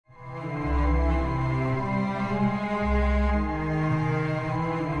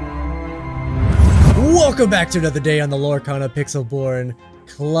Welcome back to another day on the Lorcana pixelborn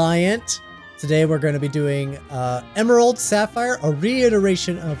client. Today we're going to be doing Emerald Sapphire, a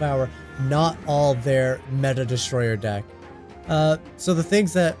reiteration of our Not All There Meta Destroyer deck. So the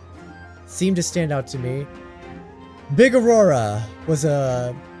things that seem to stand out to me, Big Aurora was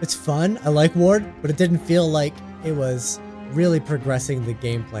it's fun. I like Ward, but it didn't feel like it was really progressing the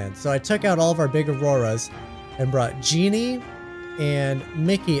game plan. So I took out all of our Big Auroras and brought Genie and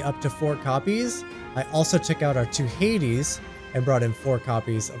Mickey up to 4 copies. I also took out our 2 Hades and brought in 4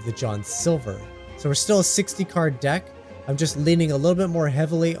 copies of the John Silver. So we're still a 60 card deck. I'm just leaning a little bit more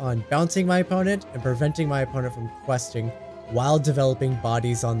heavily on bouncing my opponent and preventing my opponent from questing while developing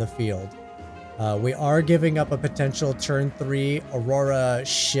bodies on the field. We are giving up a potential turn 3 Aurora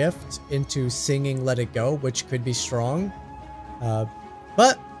shift into singing Let It Go, which could be strong.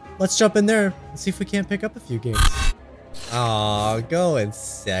 But let's jump in there and see if we can't pick up a few games. Aw, go in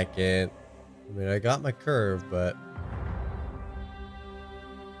second. I mean, I got my curve, but...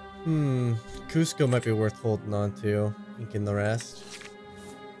 Kuzco might be worth holding on to. Inking the rest.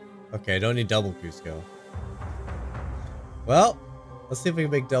 Okay, don't need double Kuzco. Well, let's see if we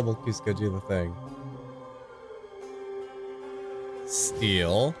can make double Kuzco do the thing.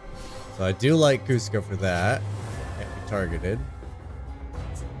 Steal. So I do like Kuzco for that. Can't be targeted.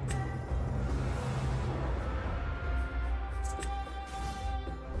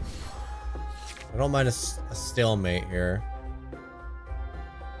 I don't mind a stalemate here.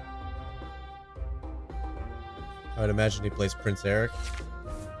 I would imagine he plays Prince Eric.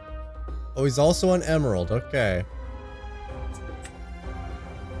 Oh, he's also on Emerald. Okay.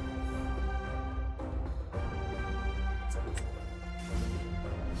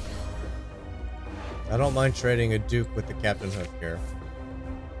 I don't mind trading a Duke with the Captain Hook here.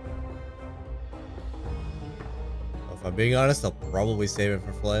 Well, if I'm being honest, I'll probably save it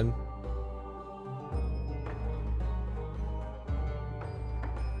for Flynn.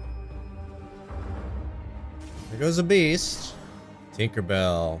 There goes a beast.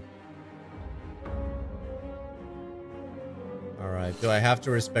 Tinkerbell. Alright, do I have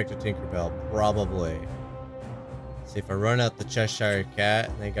to respect a Tinkerbell? Probably. See, if I run out the Cheshire Cat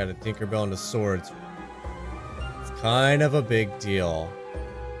and they got a Tinkerbell and a sword, it's kind of a big deal.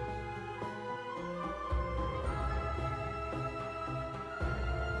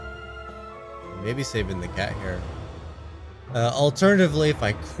 Maybe saving the cat here. Alternatively, if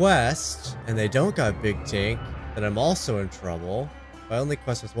I quest and they don't got Big Tink, then I'm also in trouble. If I only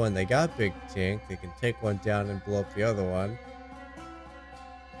quest with one, they got Big Tink, they can take one down and blow up the other one.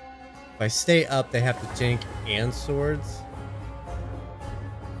 If I stay up, they have to Tink and swords.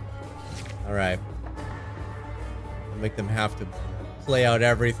 Alright. I'll make them have to play out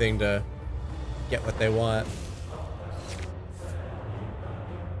everything to get what they want.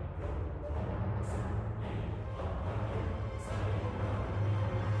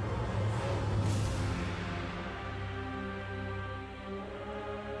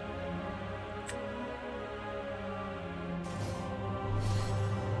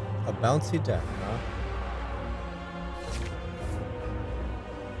 A bouncy deck, huh?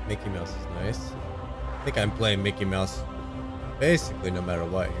 Mickey Mouse is nice. I think I'm playing Mickey Mouse basically no matter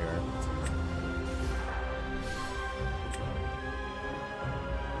what here.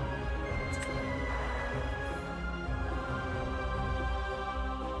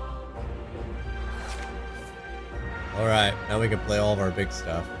 Alright, now we can play all of our big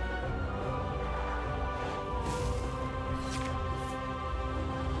stuff.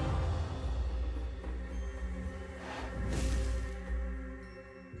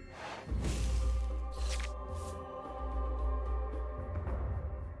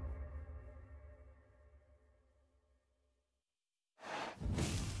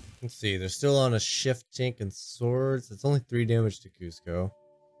 Let's see, they're still on a shift, Tink, and swords. It's only 3 damage to Kuzco.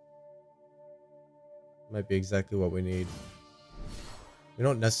 Might be exactly what we need. We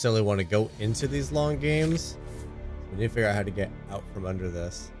don't necessarily want to go into these long games. We need to figure out how to get out from under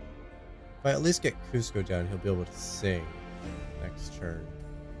this. If I at least get Kuzco down, he'll be able to sing next turn.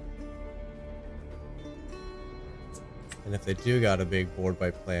 And if they do got a big board by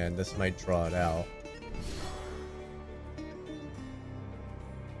plan, this might draw it out.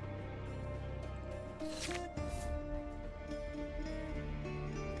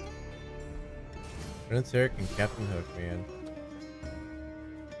 Prince Eric and Captain Hook, man.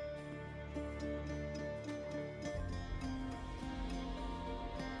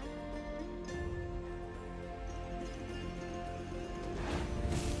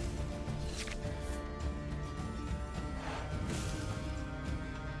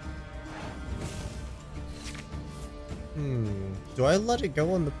 Do I let it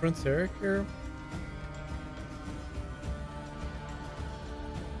go on the Prince Eric here?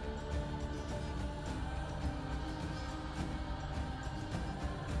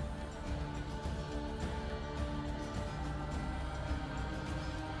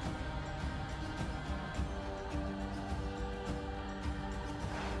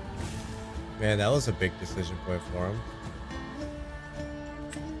 Man, that was a big decision point for him.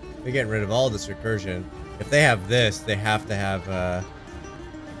 They're getting rid of all this recursion. If they have this, they have to have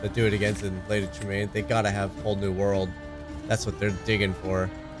the Do It Against Inflated Tremaine. They gotta have Whole New World. That's what they're digging for.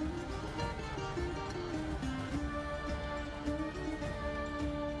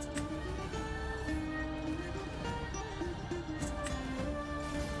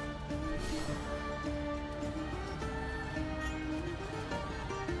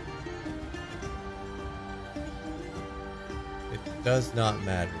 Does not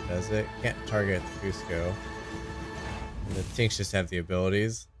matter, does it? Can't target Kuzco. And the Tinks just have the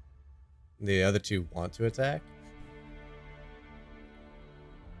abilities. The other two want to attack.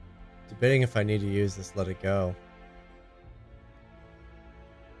 Debating if I need to use this Let It Go.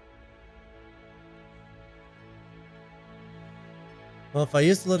 Well, if I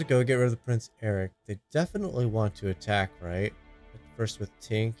use the Let It Go, get rid of the Prince Eric, they definitely want to attack, right? First with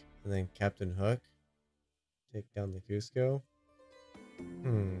Tink, and then Captain Hook. Take down the Kuzco.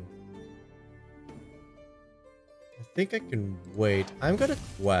 I think I can wait. I'm gonna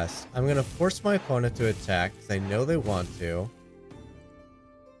quest. I'm gonna force my opponent to attack because I know they want to.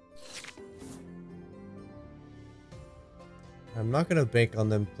 I'm not gonna bank on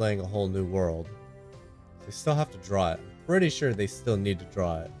them playing a Whole New World. They still have to draw it. I'm pretty sure they still need to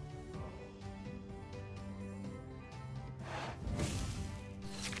draw it.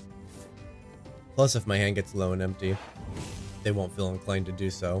 Plus, if my hand gets low and empty, they won't feel inclined to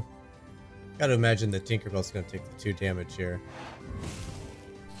do so. Gotta imagine that Tinkerbell's gonna take the 2 damage here.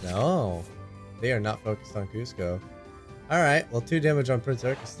 No, they are not focused on Kuzco. Alright, well 2 damage on Prince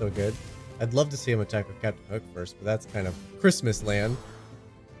Eric is still good. I'd love to see him attack with Captain Hook first, but that's kind of Christmas land.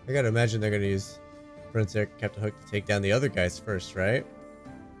 I gotta imagine they're gonna use Prince Eric and Captain Hook to take down the other guys first, right?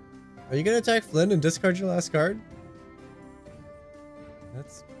 Are you gonna attack Flynn and discard your last card?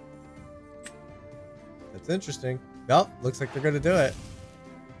 That's interesting. Well, looks like they're gonna do it.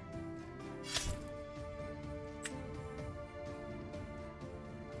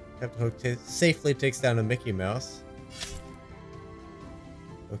 Captain Hook safely takes down a Mickey Mouse.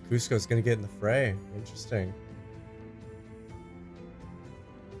 Oh, Kuzco's gonna get in the fray. Interesting.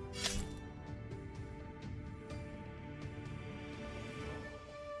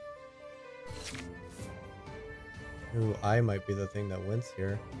 Ooh, I might be the thing that wins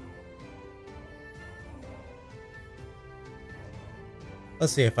here.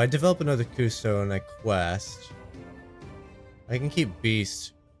 Let's see, if I develop another Kuzco and I quest, I can keep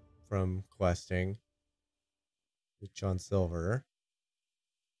Beast from questing with John Silver.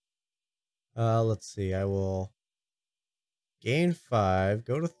 Let's see, I will gain 5,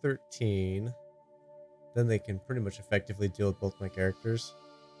 go to 13. Then they can pretty much effectively deal with both my characters.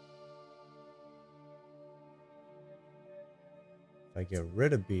 If I get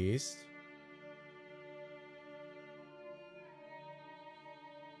rid of Beast,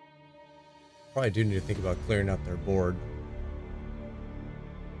 probably do need to think about clearing out their board.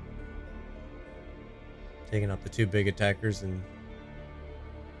 Taking out the 2 big attackers and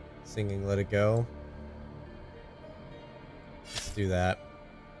singing Let It Go. Let's do that.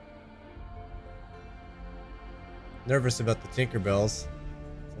 Nervous about the Tinkerbells.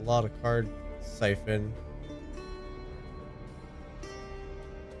 It's a lot of card siphon.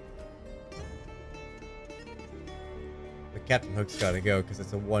 But Captain Hook's gotta go because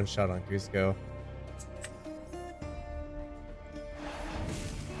it's a 1-shot on Kuzco.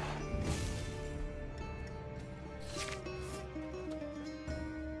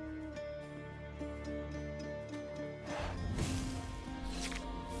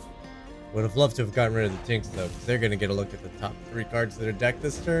 Would have loved to have gotten rid of the Tinks though, because they're going to get a look at the top 3 cards that are decked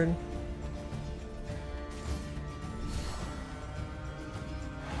this turn.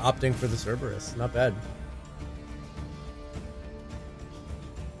 Opting for the Cerberus, not bad.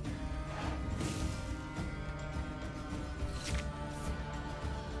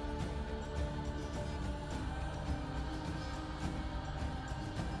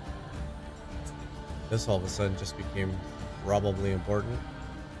 This all of a sudden just became probably important.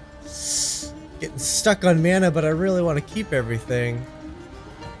 Getting stuck on mana, but I really want to keep everything.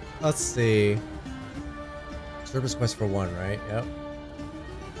 Let's see. Service quest for 1, right? Yep.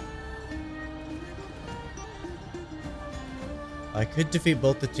 I could defeat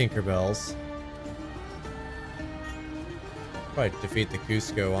both the Tinkerbells. Probably defeat the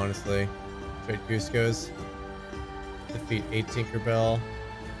Kuzco, honestly. Trade Kuzcos. Defeat a Tinkerbell.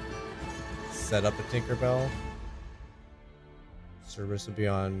 Set up a Tinkerbell. Cerberus will be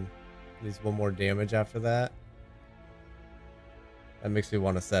on at least 1 more damage after that. That makes me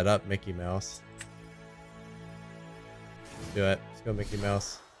want to set up Mickey Mouse. Let's do it. Let's go Mickey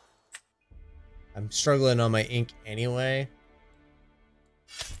Mouse. I'm struggling on my ink anyway.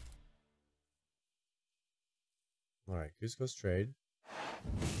 Alright, Kuzco's trade.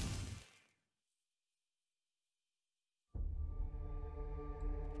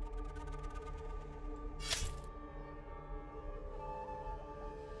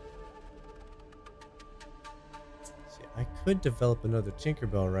 See, I could develop another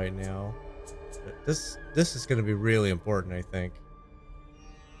Tinkerbell right now. But this is going to be really important, I think.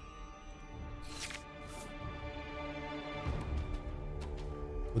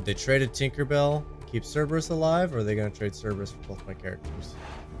 Would they trade a Tinkerbell, keep Cerberus alive, or are they going to trade Cerberus for both my characters?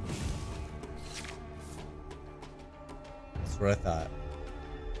 That's what I thought.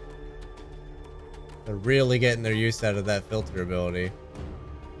 They're really getting their use out of that filter ability.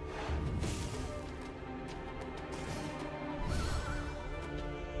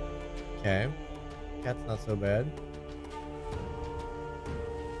 Okay. Cat's not so bad.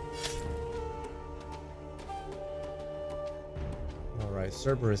 Alright,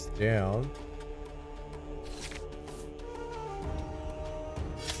 Cerberus down.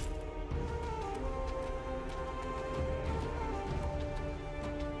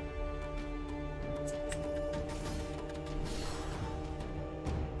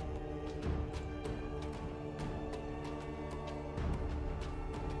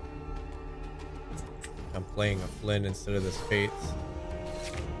 I'm playing a Flynn instead of this Fates.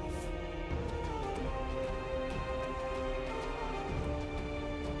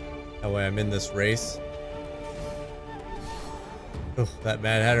 That way I'm in this race. Oh, that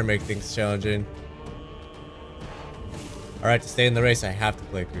Mad Hatter makes things challenging. Alright, to stay in the race, I have to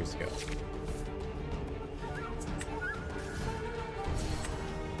play Kuzco.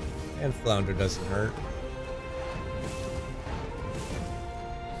 And Flounder doesn't hurt.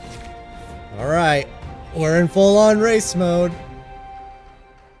 Alright, we're in full-on race mode.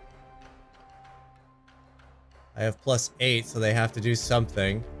 I have +8, so they have to do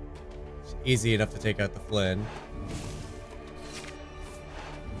something. It's easy enough to take out the Flynn.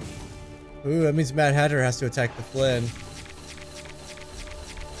 Ooh, that means Mad Hatter has to attack the Flynn.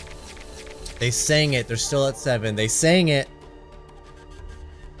 They sang it. They're still at 7. They sang it.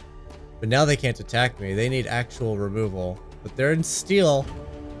 But now they can't attack me. They need actual removal. But they're in steel.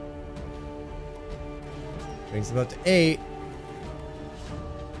 Brings them up to 8.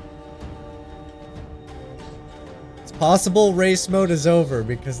 It's possible race mode is over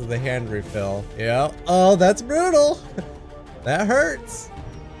because of the hand refill. Yeah. Oh, that's brutal. That hurts.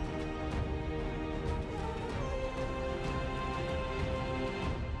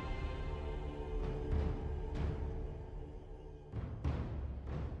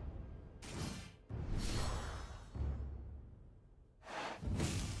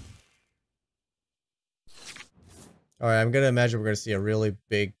 Alright, I'm gonna imagine we're gonna see a really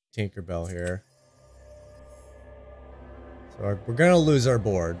big Tinkerbell here. So we're gonna lose our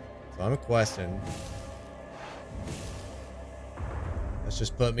board. So I'm questing. Let's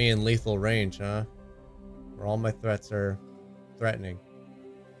just put me in lethal range, huh? Where all my threats are threatening.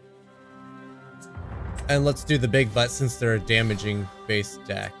 And let's do the big butt since they're a damaging base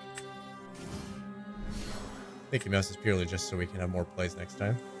deck. Mickey Mouse is purely just so we can have more plays next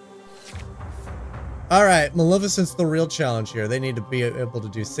time. Alright, Maleficent's the real challenge here. They need to be able to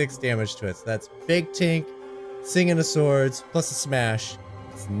do 6 damage to it. So that's Big Tink, Singing of Swords, plus a Smash.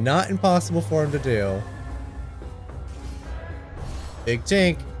 It's not impossible for him to do. Big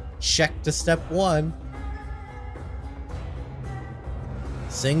Tink, check to step 1.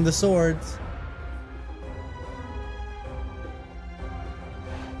 Sing the swords.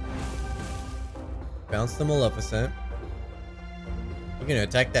 Bounce the Maleficent. You gonna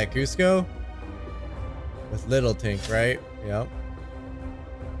attack that Kuzco? With Little Tink, right? Yep.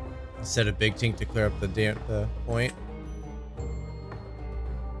 Instead of Big Tink to clear up the point.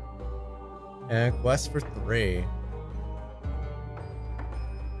 And quest for 3.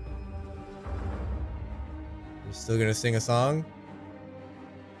 You still gonna sing a song?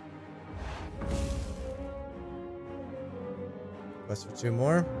 Quest for 2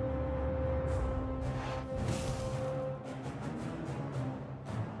 more.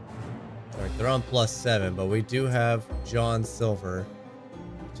 They're on +7, but we do have John Silver,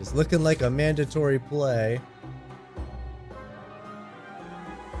 which is looking like a mandatory play.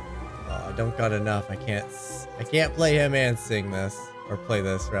 Oh, I don't got enough. I can't play him and sing this, or play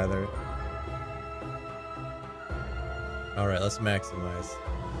this rather. All right, let's maximize.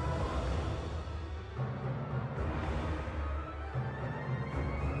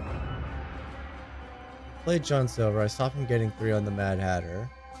 Played John Silver. I stopped him getting 3 on the Mad Hatter.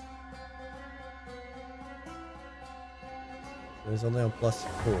 He's only on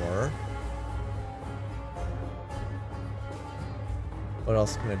 +4. What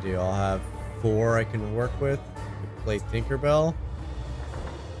else can I do? I'll have 4 I can work with. Play Tinkerbell.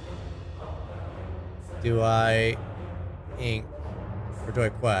 Do I ink? Or do I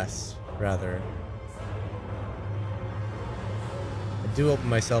quest, rather? I do open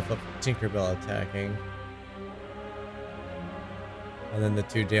myself up for Tinkerbell attacking. And then the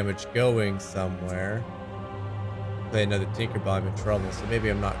 2 damage going somewhere. Play another Tinkerbell, I'm in trouble, so maybe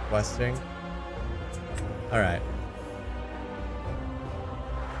I'm not questing. Alright.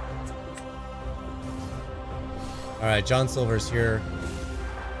 Alright, John Silver's here.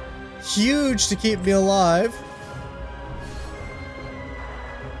 Huge to keep me alive.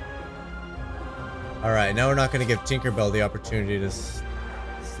 Alright, now we're not going to give Tinkerbell the opportunity to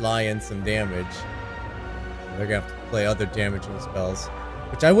sly in some damage. They're going to have to play other damaging spells.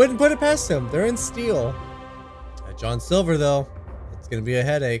 Which I wouldn't put it past them. They're in steel. John Silver, though. It's going to be a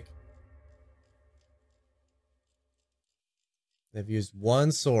headache. They've used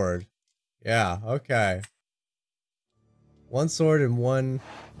 1 sword. Yeah, okay. 1 sword and 1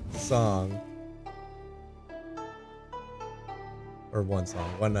 song. Or 1 song.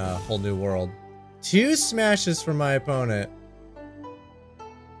 1 whole new world. 2 smashes from my opponent.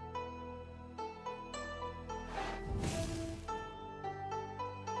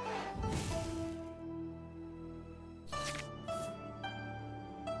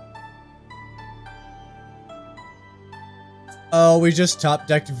 Oh, we just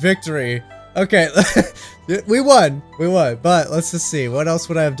top-decked victory. Okay, we won. We won. But let's just see. What else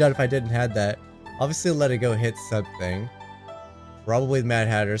would I have done if I didn't have that? Obviously, let it go hit something. Probably the Mad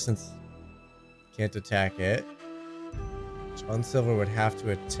Hatter, since can't attack it. John Silver would have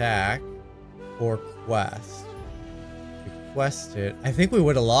to attack or quest. If we quested, I think we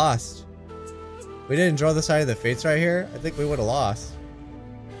would have lost. If we didn't draw the side of the fates right here, I think we would have lost.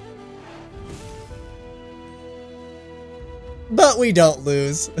 But we don't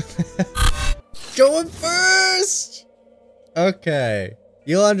lose. Going first! Okay.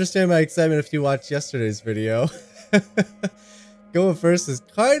 You'll understand my excitement if you watched yesterday's video. Going first is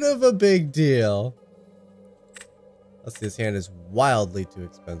kind of a big deal. Let's see, this hand is wildly too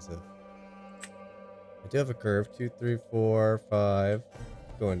expensive. I do have a curve. 2, 3, 4, 5.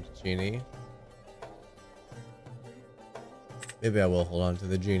 Going to Genie. Maybe I will hold on to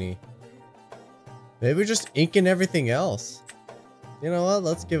the Genie. Maybe we're just inking everything else. You know what?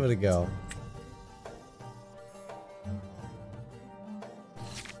 Let's give it a go.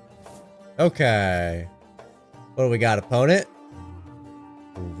 Okay. What do we got, opponent?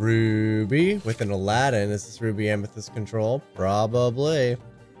 Ruby with an Aladdin. Is this Ruby Amethyst control? Probably. If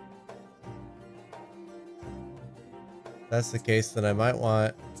that's the case, then I might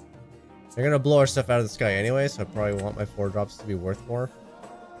want... They're gonna blow our stuff out of the sky anyway, so I probably want my 4 drops to be worth more.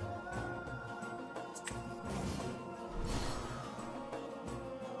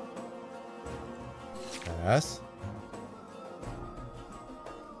 Yes.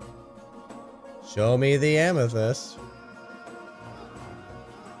 Show me the Amethyst.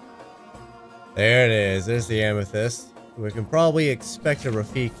 There it is. There's the Amethyst. We can probably expect a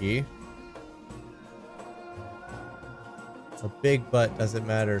Rafiki. A big butt doesn't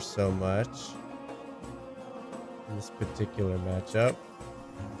matter so much in this particular matchup.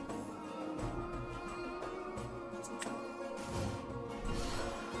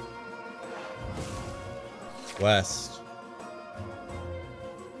 West.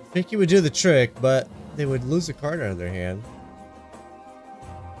 I think you would do the trick, but they would lose a card out of their hand.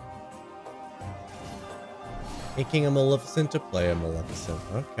 Making a Maleficent to play a Maleficent.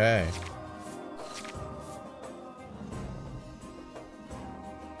 Okay.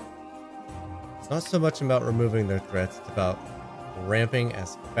 It's not so much about removing their threats, it's about ramping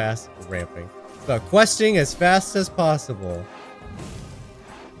as fast as ramping. It's about questing as fast as possible.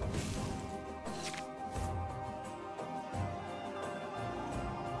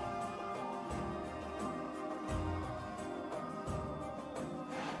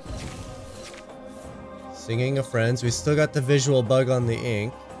 Singing of Friends. We still got the visual bug on the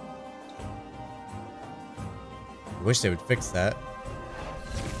ink. I wish they would fix that.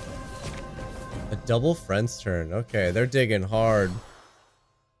 A double Friends turn. Okay, they're digging hard.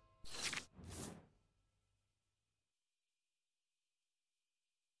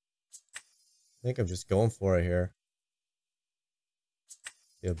 I think I'm just going for it here.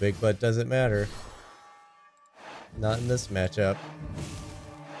 Yeah, big butt doesn't matter. Not in this matchup.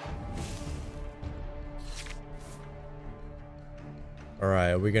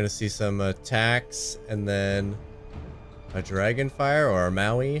 Alright, are we gonna see some attacks and then a Dragon Fire or a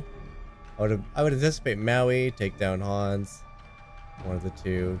Maui? I would anticipate Maui, take down Hans. One of the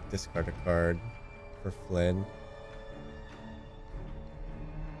two, discard a card for Flynn.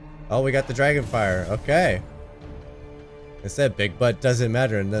 Oh, we got the dragon fire. Okay. I said big butt doesn't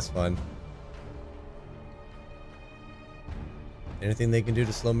matter in this one. Anything they can do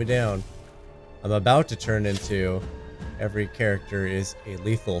to slow me down. I'm about to turn into every character is a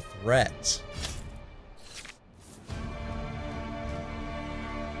lethal threat.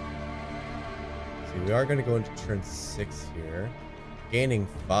 See, we are going to go into turn 6 here. Gaining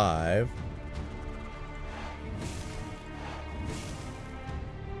 5.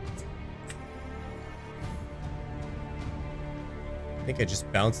 I think I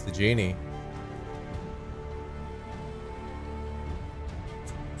just bounced the genie.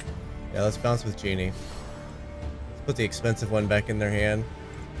 Yeah, let's bounce with Genie. Let's put the expensive one back in their hand.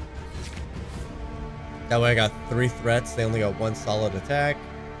 That way I got 3 threats. They only got 1 solid attack.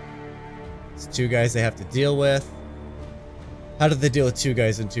 It's 2 guys they have to deal with. How did they deal with 2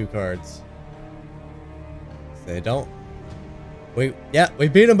 guys and 2 cards? They don't. We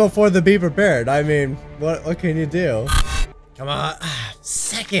beat them before the Be Prepared. I mean, what can you do? Come on.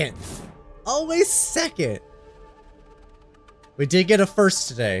 Second. Always second. We did get a first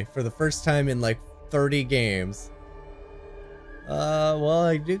today for the first time in like 30 games. Well,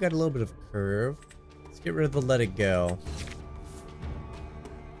 I do got a little bit of curve. Let's get rid of the let it go.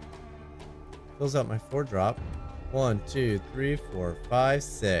 Fills out my 4-drop. 1, 2, 3, 4, 5,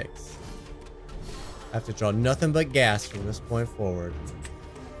 6. I have to draw nothing but gas from this point forward.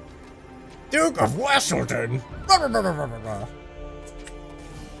 Duke of Wesselton!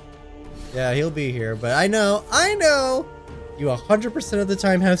 Yeah, he'll be here, but I know! You 100% of the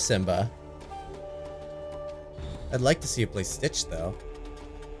time have Simba. I'd like to see you play Stitch, though.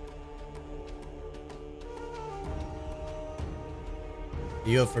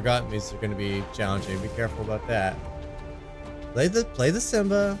 You have forgotten these are going to be challenging. Be careful about that. Play the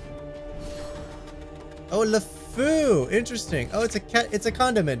Simba. Oh, LeFou! Interesting. Oh, it's a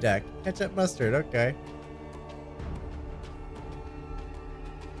condiment deck. Ketchup mustard. Okay.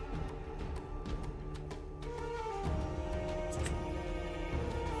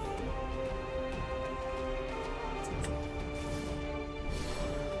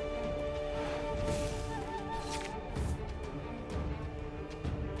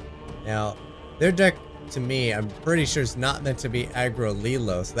 Now, their deck, to me, I'm pretty sure is not meant to be aggro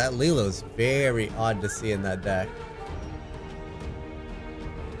Lilo, so that Lilo is very odd to see in that deck.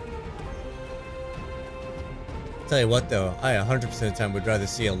 Tell you what though, I 100% of the time would rather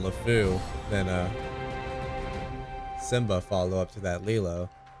see a LeFou than a Simba follow up to that Lilo.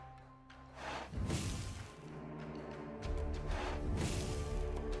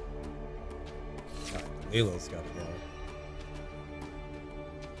 God, Lilo's got to go.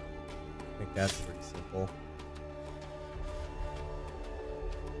 I think that's pretty simple.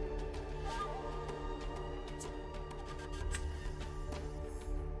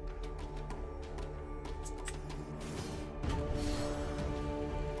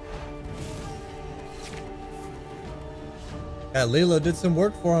 Yeah, Lilo did some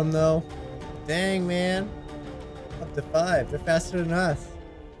work for him though. Dang, man. Up to 5. They're faster than us.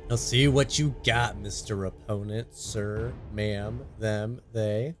 I'll see what you got, Mr. Opponent, sir, ma'am, them,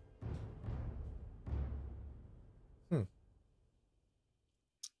 they.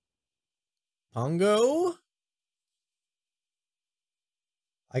 Pongo?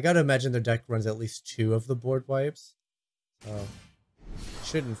 I gotta imagine their deck runs at least 2 of the board wipes. So,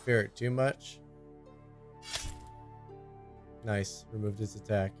 shouldn't fear it too much. Nice. Removed his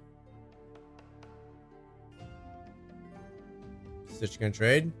attack. Stitch gonna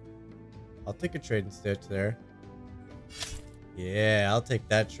trade? I'll take a trade and Stitch there. Yeah, I'll take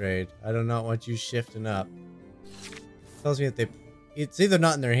that trade. I do not want you shifting up. Tells me that it's either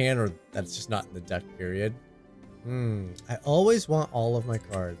not in their hand or that's just not in the deck, period. I always want all of my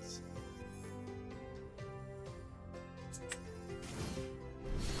cards.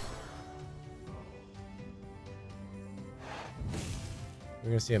 We're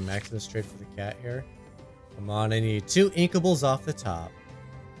gonna see a Maximus trade for the cat here. Come on, I need 2 inkables off the top.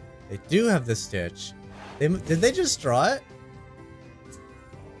 They do have the Stitch. Did they just draw it?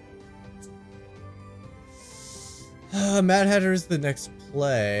 Mad Hatter is the next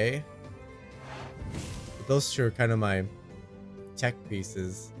play. But those 2 are kind of my tech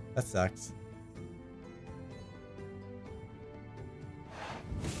pieces. That sucks.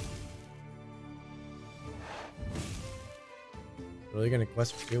 Really gonna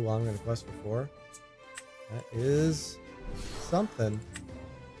quest for 2 while I'm gonna quest for 4? That is something.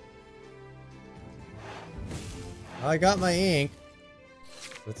 I got my ink,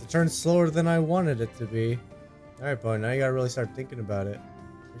 but it's a turn slower than I wanted it to be. Alright, boy, now you gotta really start thinking about it.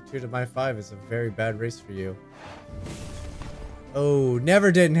 Your 2 to my 5 is a very bad race for you. Oh,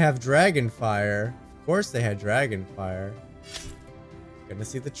 never didn't have dragon fire. Of course they had dragon fire. Gonna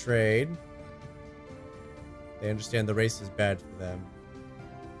see the trade. They understand the race is bad for them.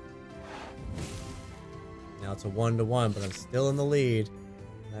 Now it's a 1-to-1, but I'm still in the lead.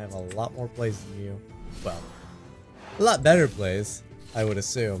 I have a lot more plays than you. Well, a lot better plays, I would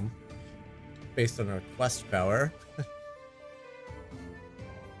assume. Based on our quest power.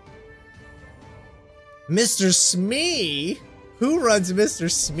 Mr. Smee? Who runs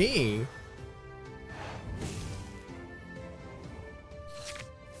Mr. Smee?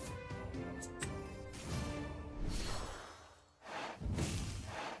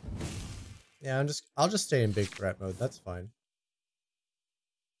 Yeah, I'll just stay in big threat mode, that's fine.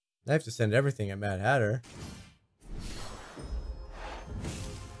 I have to send everything at Mad Hatter.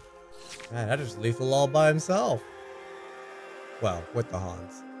 Mad Hatter's lethal all by himself. Well, with the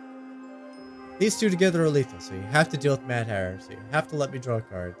Hans. These two together are lethal, so you have to deal with Mad Hatter, so you have to let me draw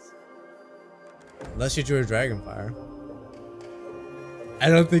cards. Unless you drew a Dragonfire. I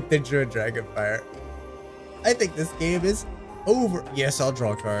don't think they drew a Dragonfire. I think this game is over. Yes, I'll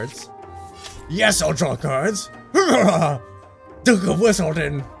draw cards. Yes, I'll draw cards. Duke of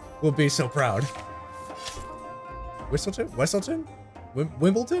Whistleton will be so proud. Whistleton? Whistleton?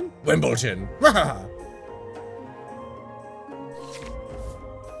 Wimbledon? Wimbledon!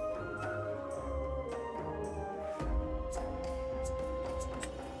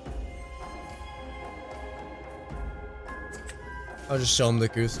 I'll just show him the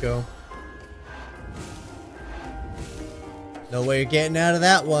Kuzco. No way you're getting out of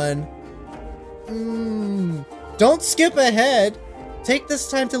that one. Don't skip ahead. Take this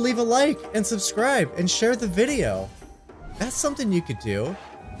time to leave a like and subscribe and share the video. That's something you could do.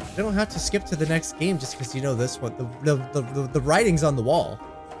 You don't have to skip to the next game just because you know this one. The writing's on the wall.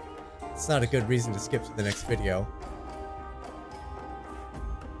 It's not a good reason to skip to the next video.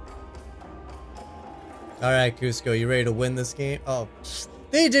 Alright, Kuzco, you ready to win this game? Oh,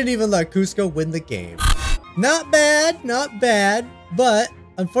 they didn't even let Kuzco win the game. Not bad, not bad. But,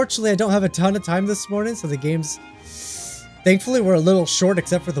 unfortunately, I don't have a ton of time this morning, so the games... Thankfully, we're a little short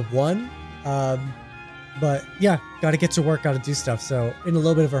except for the one. But, yeah, gotta get to work, gotta do stuff. So, in a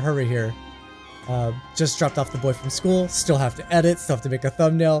little bit of a hurry here. Just dropped off the boy from school. Still have to edit, still have to make a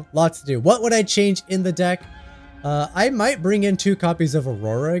thumbnail. Lots to do. What would I change in the deck? I might bring in 2 copies of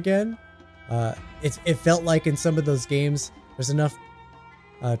Aurora again. It felt like in some of those games, there's enough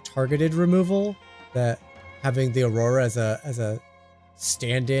targeted removal that having the Aurora as a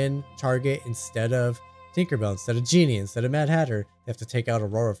stand-in target instead of Tinkerbell, instead of Genie, instead of Mad Hatter, they have to take out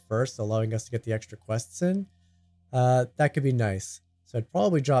Aurora first, allowing us to get the extra quests in. That could be nice. So I'd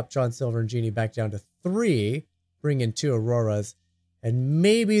probably drop John Silver and Genie back down to 3, bring in 2 Auroras, and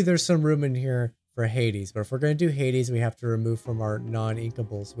maybe there's some room in here for Hades. But if we're going to do Hades, we have to remove from our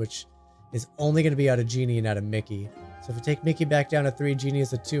non-inkables, which is only going to be out of Genie and out of Mickey. So if we take Mickey back down to 3, Genie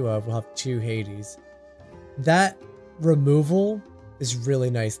is a 2 of, we'll have 2 Hades. That removal is really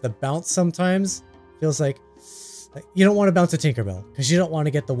nice. The bounce sometimes feels like you don't want to bounce a Tinkerbell because you don't want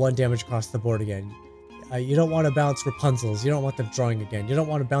to get the 1 damage across the board again. You don't want to bounce Rapunzel's. You don't want them drawing again. You don't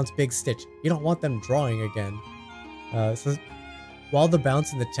want to bounce Big Stitch. You don't want them drawing again. So while the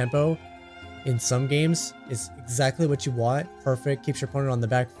bounce and the tempo in some games is exactly what you want, perfect, keeps your opponent on the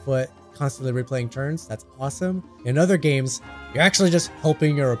back foot, constantly replaying turns, that's awesome. In other games, you're actually just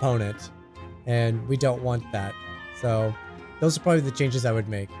helping your opponent, and we don't want that. So those are probably the changes I would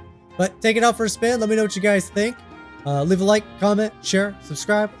make. But take it out for a spin. Let me know what you guys think. Leave a like, comment, share,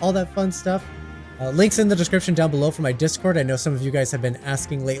 subscribe, all that fun stuff. Links in the description down below for my Discord. I know some of you guys have been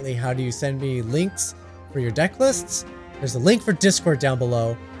asking lately, how do you send me links for your deck lists? There's a link for Discord down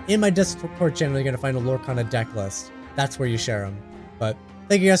below. In my Discord channel, you're going to find a Lorcana deck list. That's where you share them. But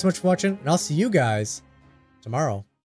thank you guys so much for watching, and I'll see you guys tomorrow.